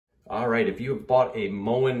All right, if you have bought a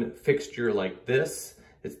Moen fixture like this,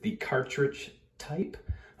 it's the cartridge type.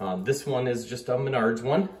 This one is just a Menards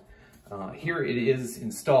one. Here it is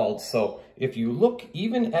installed. So if you look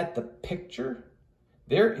even at the picture,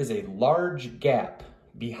 there is a large gap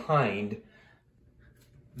behind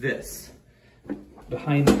this,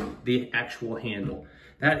 behind the actual handle.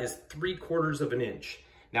 That is 3/4 of an inch.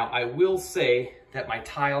 Now I will say that my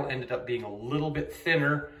tile ended up being a little bit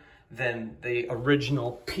thinner than the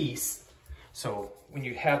original piece. So when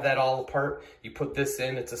you have that all apart, you put this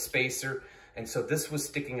in, it's a spacer. And so this was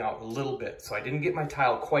sticking out a little bit. So I didn't get my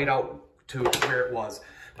tile quite out to where it was,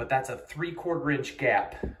 but that's a 3/4 inch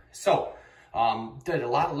gap. So did a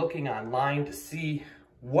lot of looking online to see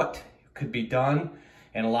what could be done.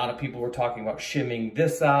 And a lot of people were talking about shimming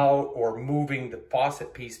this out or moving the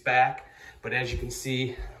faucet piece back. But as you can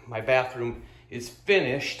see, my bathroom is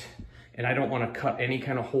finished and I don't want to cut any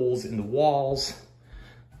kind of holes in the walls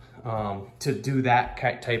to do that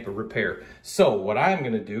type of repair. So what I'm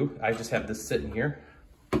going to do, I just have this sitting here,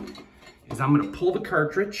 is I'm going to pull the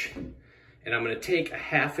cartridge and I'm going to take a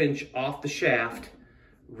 1/2 inch off the shaft,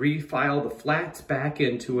 refile the flats back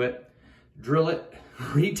into it, drill it,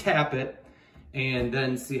 re-tap it, and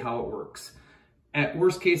then see how it works. At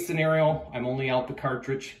worst case scenario, I'm only out the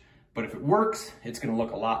cartridge, but if it works, it's going to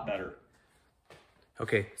look a lot better.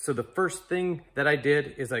 Okay, so the first thing that I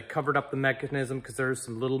did is I covered up the mechanism because there's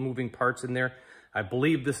some little moving parts in there. I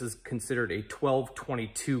believe this is considered a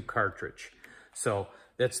 1222 cartridge. So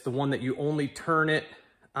that's the one that you only turn it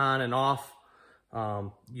on and off.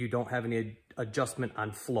 You don't have any adjustment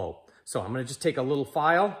on flow. So I'm gonna just take a little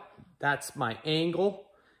file. That's my angle.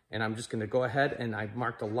 And I'm just gonna go ahead and I've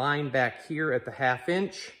marked a line back here at the 1/2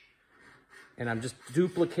 inch. And I'm just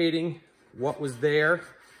duplicating what was there.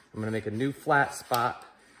 I'm gonna make a new flat spot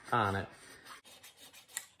on it.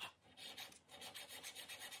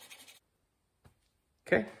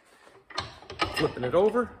 Okay, flipping it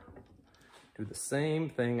over. Do the same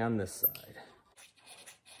thing on this side.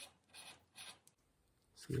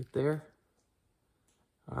 See it there?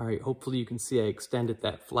 All right, hopefully you can see I extended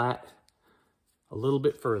that flat a little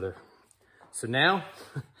bit further. So now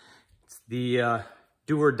it's the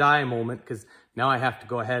do or die moment, because now I have to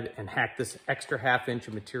go ahead and hack this extra 1/2 inch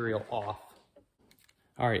of material off.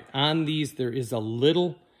 All right, on these there is a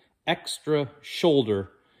little extra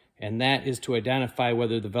shoulder, and that is to identify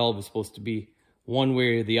whether the valve is supposed to be one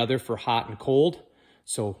way or the other for hot and cold.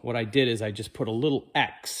 So what I did is I just put a little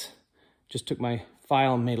X, just took my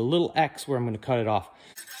file and made a little X where I'm going to cut it off.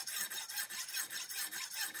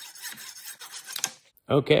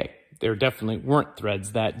 Okay, there definitely weren't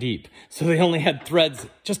threads that deep. So they only had threads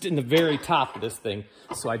just in the very top of this thing.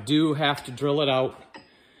 So I do have to drill it out.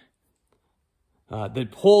 The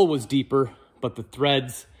hole was deeper, but the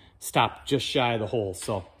threads stopped just shy of the hole.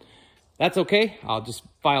 So that's okay. I'll just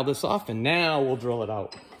file this off and now we'll drill it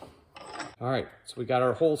out. All right, so we got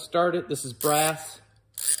our hole started. This is brass.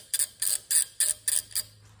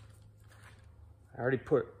 I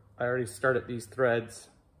already started these threads.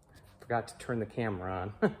 Forgot to turn the camera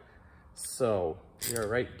on. So we are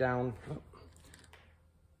right down.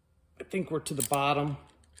 I think we're to the bottom.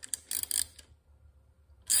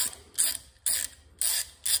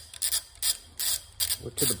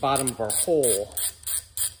 We're to the bottom of our hole.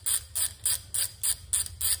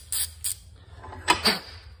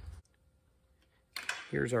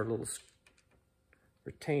 Here's our little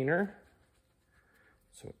retainer.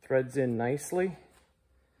 So it threads in nicely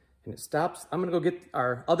and it stops. I'm gonna go get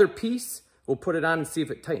our other piece. We'll put it on and see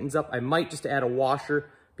if it tightens up. I might just add a washer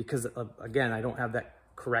because again, I don't have that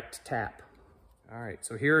correct tap. All right,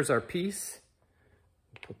 so here's our piece.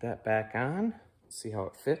 Put that back on, see how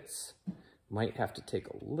it fits. Might have to take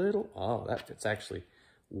a little, oh, that fits actually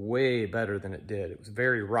way better than it did. It was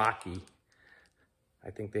very rocky.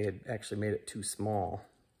 I think they had actually made it too small.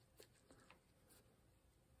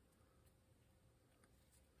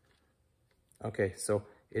 Okay, so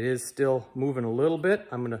it is still moving a little bit.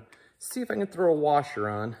 I'm gonna see if I can throw a washer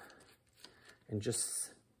on and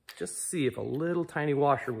just see if a little tiny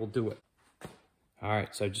washer will do it. All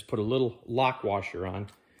right, so I just put a little lock washer on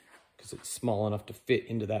because it's small enough to fit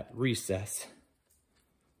into that recess.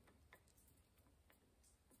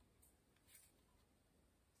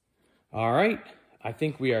 All right, I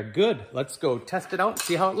think we are good. Let's go test it out and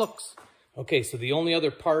see how it looks. Okay, so the only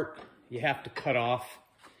other part you have to cut off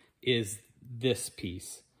is this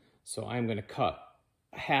piece. So I'm gonna cut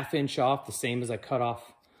a 1/2 inch off, the same as I cut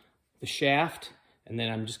off the shaft, and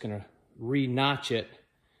then I'm just gonna re-notch it.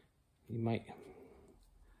 You might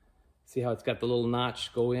see how it's got the little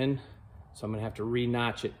notch go in. So I'm gonna have to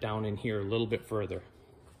re-notch it down in here a little bit further.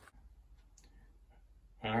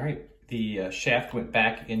 All right, the shaft went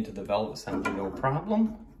back into the velvet assembly, no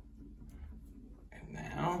problem. And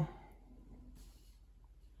now,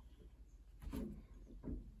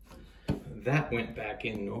 that went back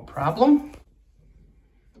in, no problem.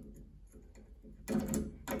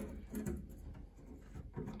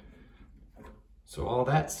 So all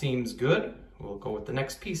that seems good. We'll go with the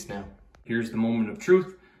next piece now. Here's the moment of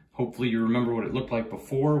truth. Hopefully you remember what it looked like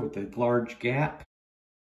before with the large gap.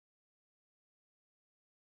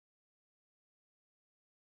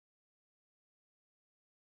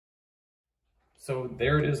 So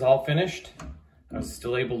there it is, all finished. I was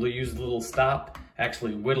still able to use the little stop.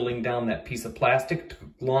 Actually whittling down that piece of plastic took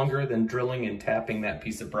longer than drilling and tapping that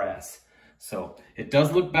piece of brass. So it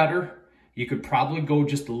does look better. You could probably go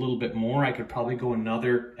just a little bit more. I could probably go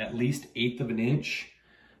another at least 1/8 of an inch.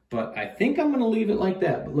 But I think I'm gonna leave it like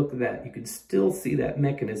that. But look at that, you can still see that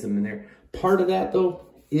mechanism in there. Part of that though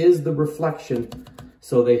is the reflection.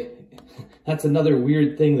 So that's another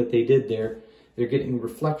weird thing that they did there. They're getting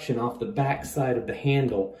reflection off the back side of the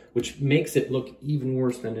handle, which makes it look even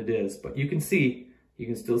worse than it is. But you can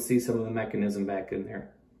still see some of the mechanism back in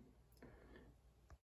there.